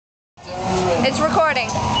It's recording.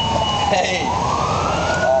 Hey,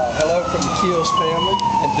 hello from the Keels family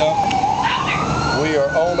and Duncan. We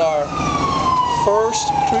are on our first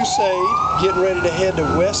crusade, getting ready to head to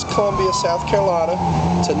West Columbia, South Carolina,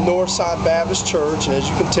 to Northside Baptist Church. And as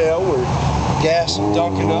you can tell, we're gassing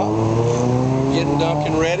Duncan up, getting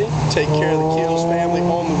Duncan ready, take care of the Keels family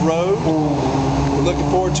on the road. We're looking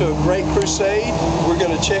forward to a great crusade. We're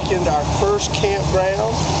going to check into our first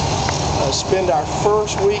campground, spend our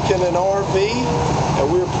first week in an RV,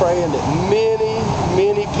 and we're praying that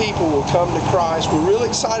many people will come to Christ. We're really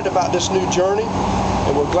excited about this new journey,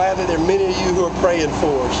 and we're glad that there are many of you who are praying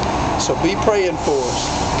for us. So be praying for us.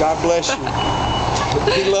 God bless you.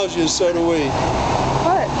 He loves you, and so do we.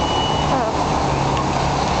 What? Oh.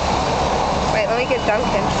 Wait, let me get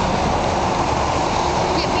Duncan.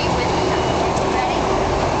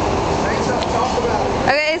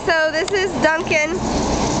 Okay, so this is Duncan.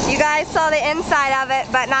 You guys saw the inside of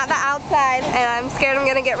it, but not the outside, and I'm scared I'm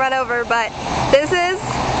gonna get run over, but this is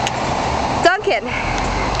Duncan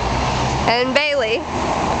and Bailey.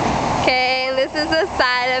 Okay, and this is the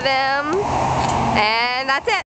side of him, and that's it.